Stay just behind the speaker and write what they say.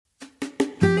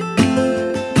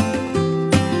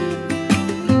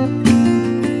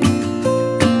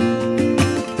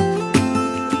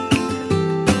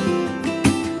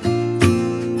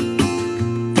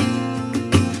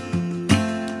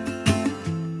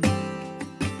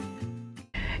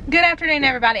Good afternoon,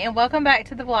 everybody, and welcome back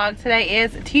to the vlog. Today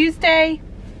is Tuesday,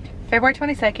 February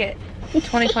 22nd,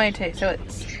 2022. So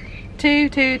it's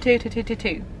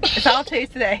 2/2/2/2/2/2. It's all twos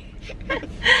today.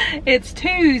 It's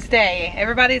Tuesday.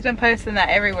 Everybody's been posting that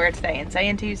everywhere today and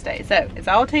saying Tuesday. So it's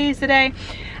all twos today.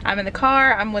 I'm in the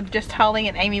car. I'm with just Holly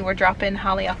and Amy. We're dropping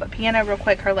Holly off at piano real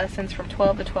quick. Her lessons from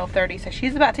 12 to 12:30. So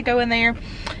she's about to go in there.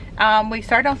 We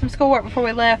started on some schoolwork before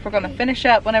we left. We're going to finish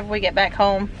up whenever we get back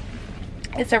home.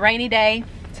 It's a rainy day.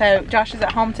 So Josh is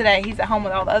at home today. He's at home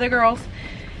with all the other girls.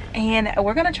 And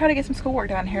we're going to try to get some schoolwork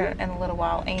done here in a little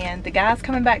while. And the guy's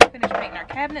coming back to finish painting our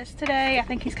cabinets today. I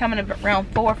think he's coming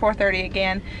around 4:30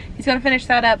 again. He's going to finish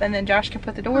that up, and then Josh can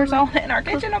put the doors on and our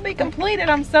kitchen will be completed.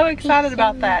 I'm so excited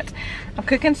about that. I'm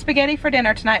cooking spaghetti for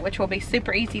dinner tonight, which will be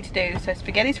super easy to do. So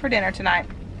spaghetti's for dinner tonight.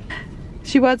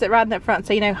 She was at riding up front,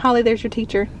 so you know, Holly, there's your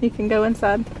teacher. You can go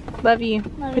inside. Love you.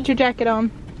 Put your jacket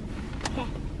on. Okay.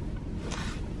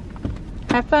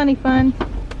 Have fun.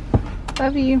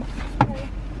 Love you.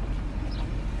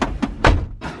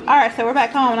 Alright, so we're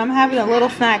back home and I'm having a little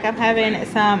snack. I'm having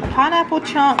some pineapple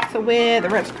chunks with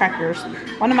Ritz crackers.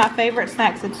 One of my favorite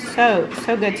snacks. It's so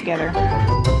good together.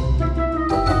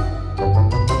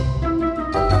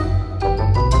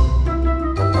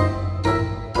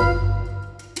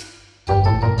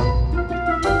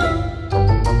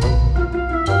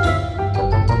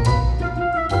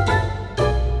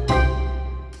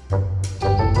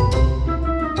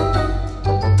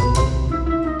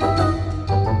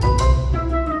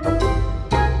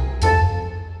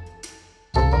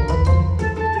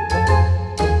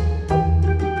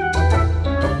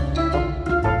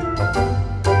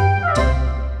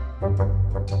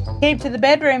 Came to the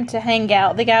bedroom to hang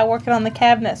out. The guy working on the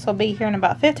cabinets will be here in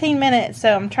about 15 minutes.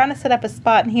 So I'm trying to set up a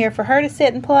spot in here for her to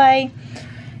sit and play.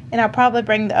 And I'll probably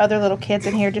bring the other little kids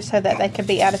in here just so that they can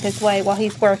be out of his way while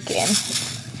he's working.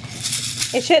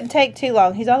 It shouldn't take too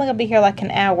long. He's only going to be here like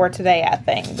an hour today, I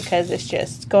think. Because it's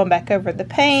just going back over the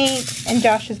paint. And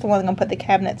Josh is the one going to put the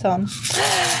cabinets on.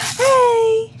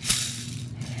 Hey!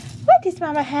 What does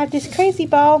Mama have? This crazy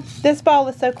ball? This ball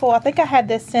is so cool. I think I had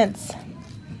this since...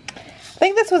 I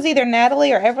think this was either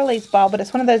Natalie or Everly's ball, but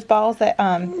it's one of those balls that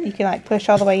you can like push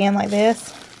all the way in like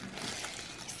this.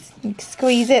 You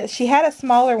squeeze it. She had a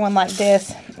smaller one like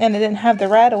this, and it didn't have the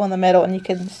rattle in the middle, and you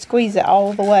can squeeze it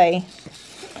all the way.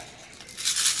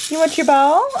 You want your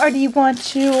ball, or do you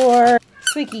want your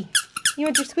squeaky? You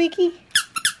want your squeaky?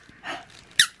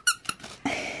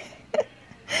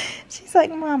 She's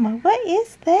like, Mama, what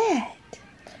is that?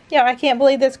 Yeah, I can't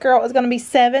believe this girl is going to be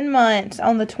 7 months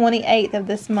on the 28th of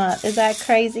this month. Is that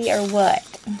crazy or what?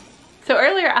 So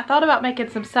earlier I thought about making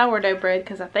some sourdough bread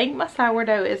because I think my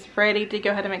sourdough is ready to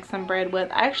go ahead and make some bread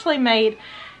with. I actually made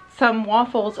some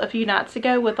waffles a few nights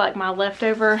ago with like my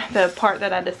leftover, the part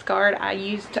that I discard. I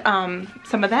used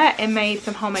some of that and made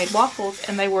some homemade waffles,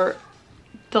 and they were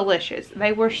delicious.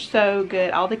 They were so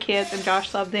good. All the kids and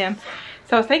Josh loved them.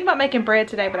 So I was thinking about making bread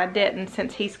today, but I didn't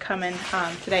since he's coming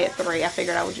today at 3. I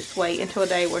figured I would just wait until a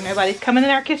day where nobody's coming in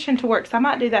our kitchen to work. So I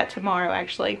might do that tomorrow,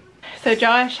 actually. So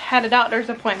Josh had a doctor's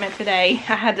appointment today.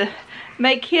 I had to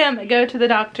make him go to the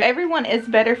doctor. Everyone is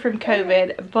better from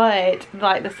COVID, but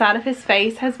like the side of his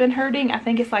face has been hurting. I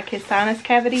think it's like his sinus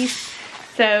cavities.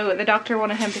 So the doctor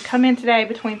wanted him to come in today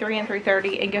between 3 and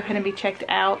 3:30 and go ahead and be checked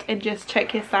out and just check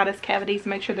his sinus cavities,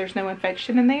 make sure there's no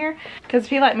infection in there. Because if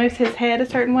he like moves his head a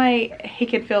certain way, he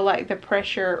can feel like the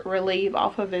pressure relieve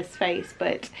off of his face.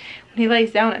 But when he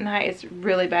lays down at night, it's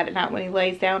really bad at night when he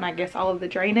lays down, I guess, all of the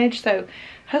drainage. So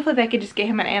hopefully they could just get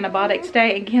him an antibiotic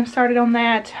today and get him started on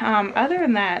that. Other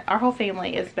than that, our whole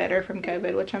family is better from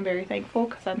COVID, which I'm very thankful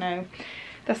because I know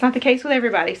that's not the case with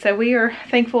everybody. So we are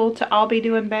thankful to all be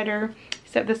doing better.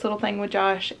 Except this little thing with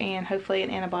Josh, and hopefully an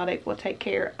antibiotic will take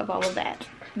care of all of that.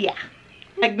 Yeah.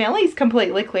 Like Millie's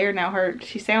completely clear now.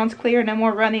 She sounds clear. No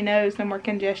more runny nose, no more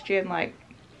congestion. Like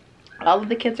all of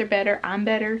the kids are better. I'm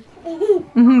better.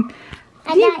 I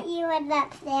thought you were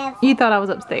upstairs. You thought I was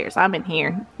upstairs. I'm in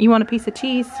here. You want a piece of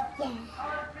cheese? Yeah.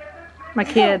 My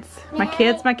kids. My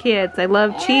kids. They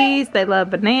love cheese. They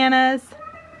love bananas.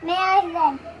 Millie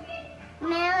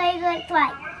looks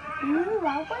like, ooh,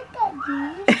 I want that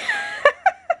cheese.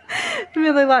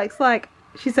 Millie like,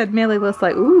 she said Millie looks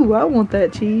like, ooh, I want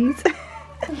that cheese.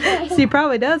 She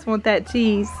probably does want that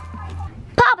cheese.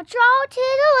 Paw Patrol to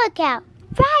the lookout.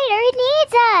 Ryder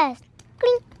needs us.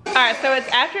 Clink. Alright, so it's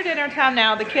after dinner time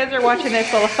now. The kids are watching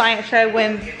this little science show.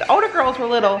 When the older girls were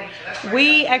little,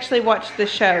 we actually watched this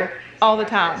show all the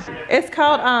time. It's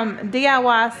called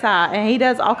DIY Sci, and he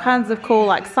does all kinds of cool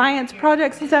like science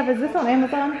projects and stuff. Is this on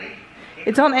Amazon?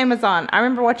 It's on Amazon. I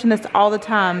remember watching this all the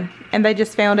time, and they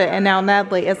just found it, and now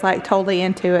Natalie is like totally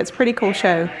into it. It's a pretty cool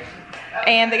show.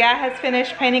 And the guy has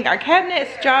finished painting our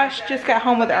cabinets. Josh just got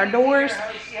home with our doors.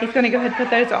 He's gonna go ahead and put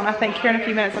those on, I think, here in a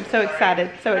few minutes. I'm so excited,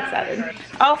 so excited.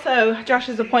 Also,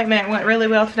 Josh's appointment went really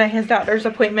well today, his doctor's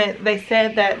appointment. They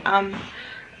said that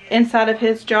inside of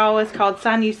his jaw is called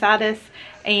sinusitis,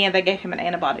 and they gave him an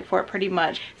antibiotic for it pretty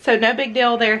much. So no big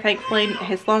deal there, thankfully.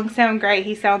 His lungs sound great,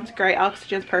 he sounds great,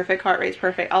 oxygen's perfect, heart rate's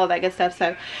perfect, all of that good stuff.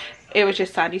 So it was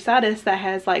just sinusitis that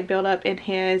has like built up in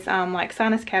his like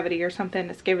sinus cavity or something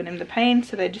that's giving him the pain.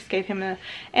 So they just gave him an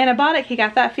antibiotic. He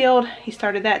got that filled. He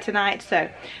started that tonight. So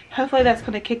hopefully that's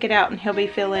going to kick it out and he'll be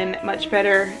feeling much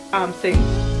better soon.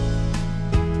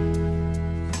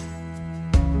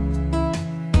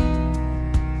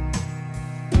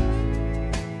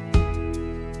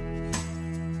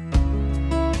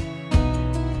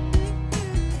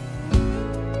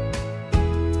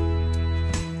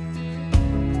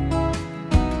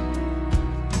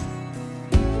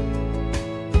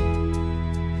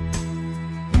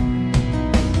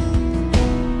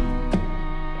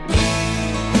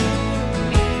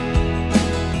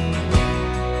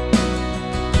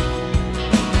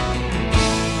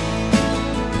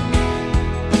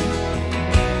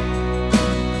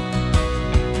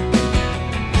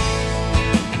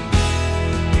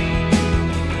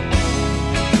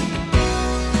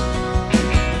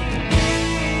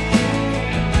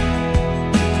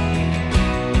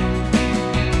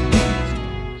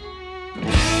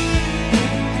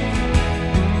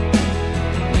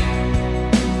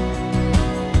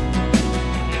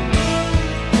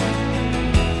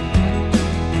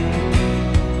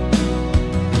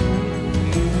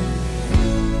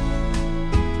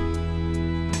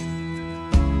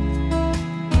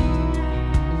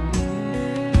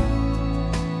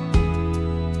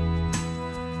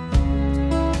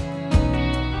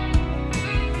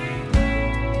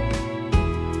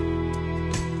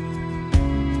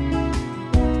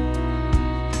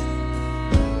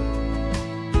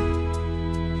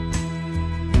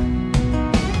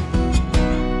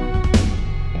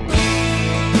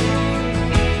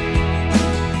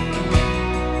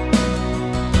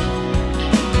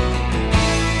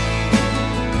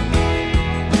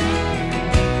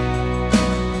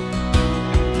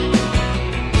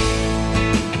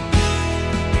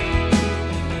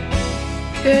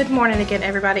 Good morning again,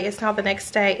 everybody. It's now the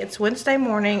next day. It's Wednesday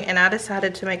morning, and I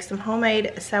decided to make some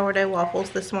homemade sourdough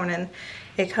waffles this morning.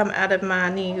 They come out of my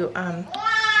new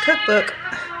cookbook.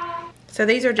 So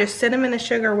these are just cinnamon and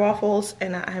sugar waffles,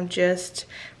 and I'm just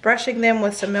brushing them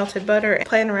with some melted butter.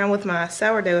 Playing around with my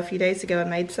sourdough a few days ago and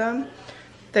made some.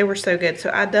 They were so good,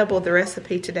 so I doubled the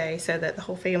recipe today so that the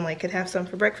whole family could have some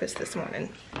for breakfast this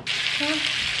morning.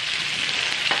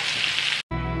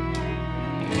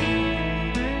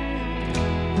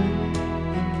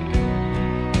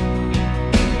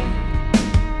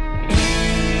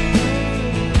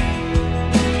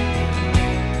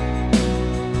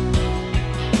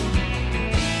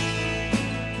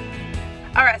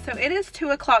 It is 2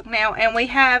 o'clock now, and we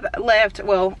have left,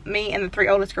 well, me and the 3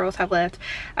 oldest girls have left.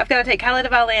 I've got to take Kylee to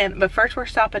violin, but first we're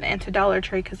stopping into Dollar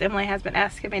Tree because Emily has been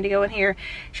asking me to go in here.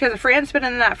 She has a friend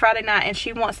spending the night Friday night, and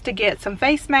she wants to get some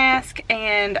face mask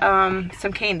and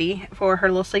some candy for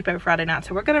her little sleepover Friday night.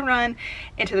 So we're going to run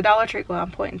into the Dollar Tree. Well,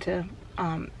 I'm pointing to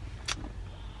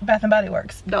Bath and Body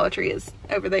Works. Dollar Tree is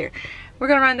over there. We're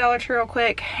going to run Dollar Tree real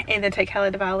quick and then take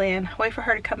Kylee to violin, wait for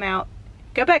her to come out,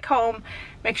 go back home,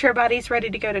 make sure everybody's ready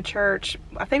to go to church.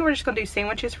 I think we're just going to do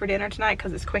sandwiches for dinner tonight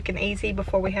because it's quick and easy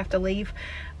before we have to leave.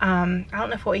 I don't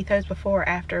know if we'll eat those before or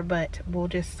after, but we'll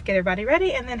just get everybody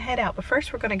ready and then head out. But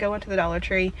first we're going to go into the Dollar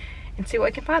Tree and see what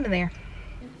we can find in there.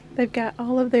 They've got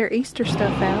all of their Easter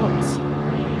stuff out.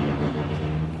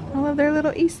 All of their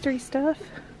little Eastery stuff.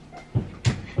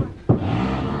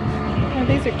 Oh,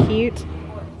 these are cute.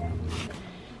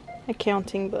 A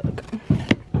counting book.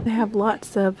 They have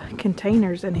lots of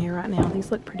containers in here right now.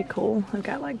 These look pretty cool. They've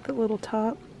got like the little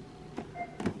top.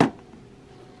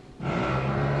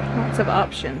 Lots of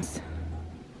options.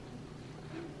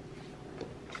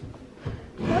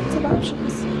 Lots of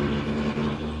options.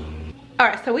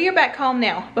 Alright, so we are back home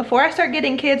now. Before I start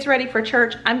getting kids ready for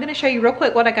church, I'm going to show you real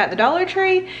quick what I got at the Dollar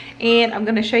Tree. And I'm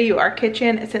going to show you our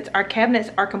kitchen. Since our cabinets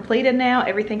are completed now,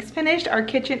 everything's finished, our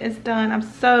kitchen is done. I'm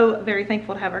so very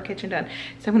thankful to have our kitchen done.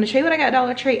 So I'm going to show you what I got at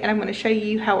Dollar Tree, and I'm going to show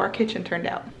you how our kitchen turned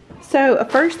out. So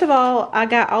first of all, I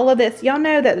got all of this. Y'all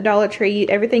know that the Dollar Tree,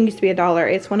 everything used to be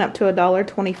 $1. It's went up to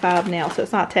 $1.25 now. So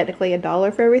it's not technically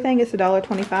 $1 for everything. It's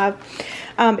 $1.25.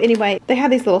 Anyway, they have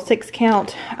these little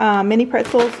 6-count mini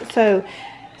pretzels. So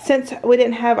since we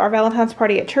didn't have our Valentine's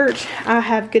party at church, I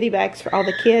have goodie bags for all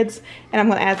the kids, and I'm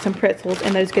going to add some pretzels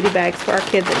in those goodie bags for our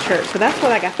kids at church. So that's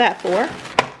what I got that for.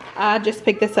 I just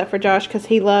picked this up for Josh because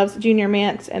he loves Junior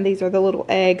Mints, and these are the little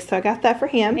eggs, so I got that for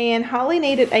him. And Holly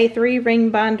needed a 3-ring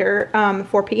binder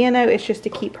for piano. It's just to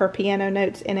keep her piano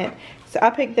notes in it. So I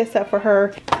picked this up for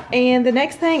her. And the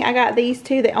next thing, I got these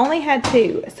two. They only had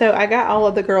 2, so I got all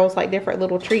of the girls like different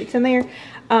little treats in there.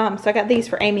 So I got these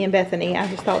for Amy and Bethany. I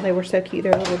just thought they were so cute.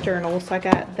 They're little journals, so I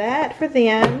got that for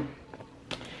them.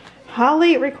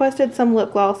 Holly requested some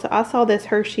lip gloss, so I saw this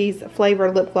Hershey's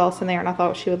flavored lip gloss in there, and I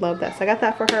thought she would love that, so I got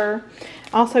that for her.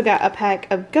 Also got a pack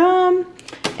of gum,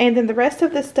 and then the rest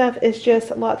of this stuff is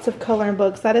just lots of coloring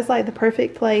books. That is like the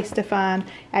perfect place to find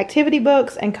activity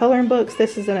books and coloring books.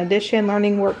 This is an addition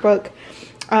learning workbook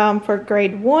for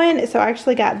grade 1. So I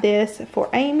actually got this for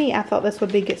Amy. I thought this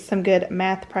would be some good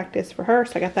math practice for her,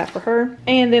 so I got that for her.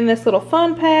 And then this little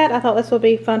fun pad, I thought this would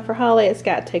be fun for Holly. It's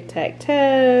got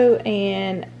tic-tac-toe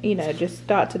and, you know, just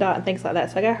dot to dot and things like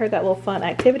that. So I got her that little fun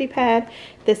activity pad.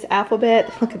 This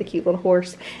alphabet, look at the cute little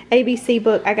horse, ABC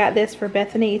book. I got this for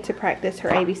Bethany to practice her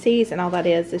ABCs, and all that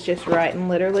is just writing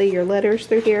literally your letters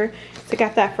through here. So I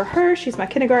got that for her. She's my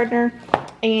kindergartner.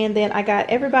 And then I got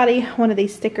everybody one of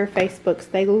these sticker face books.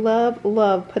 They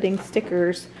love putting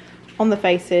stickers on the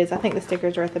faces. I think the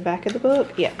stickers are at the back of the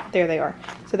book. Yeah, there they are.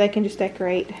 So they can just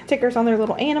decorate stickers on their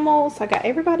little animals. So I got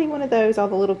everybody one of those, all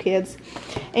the little kids.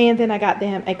 And then I got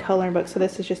them a coloring book. So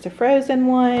this is just a Frozen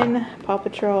one, Paw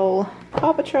Patrol,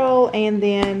 and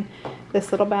then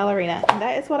this little ballerina. And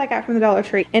that is what I got from the Dollar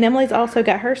Tree. And Emily's also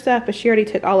got her stuff, but she already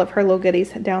took all of her little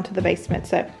goodies down to the basement.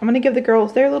 So I'm going to give the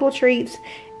girls their little treats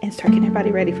and start getting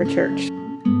everybody ready for church.